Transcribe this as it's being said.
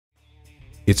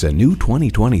It's a new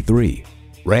 2023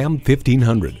 Ram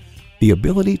 1500. The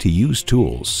ability to use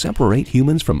tools separate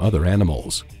humans from other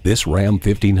animals. This Ram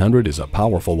 1500 is a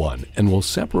powerful one and will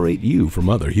separate you from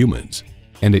other humans.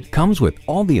 And it comes with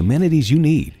all the amenities you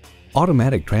need: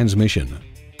 automatic transmission,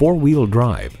 four-wheel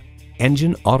drive,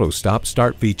 engine auto stop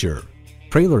start feature,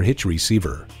 trailer hitch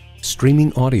receiver,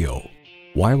 streaming audio,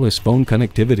 wireless phone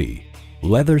connectivity,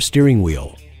 leather steering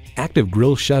wheel, active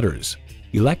grille shutters,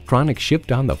 electronic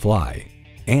shift on the fly,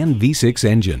 and V6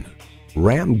 engine.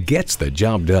 Ram gets the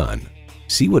job done.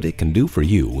 See what it can do for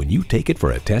you when you take it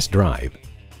for a test drive.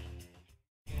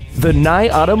 The Nye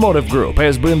Automotive Group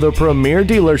has been the premier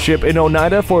dealership in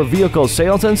Oneida for vehicle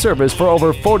sales and service for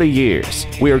over 40 years.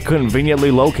 We are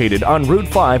conveniently located on Route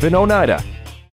 5 in Oneida.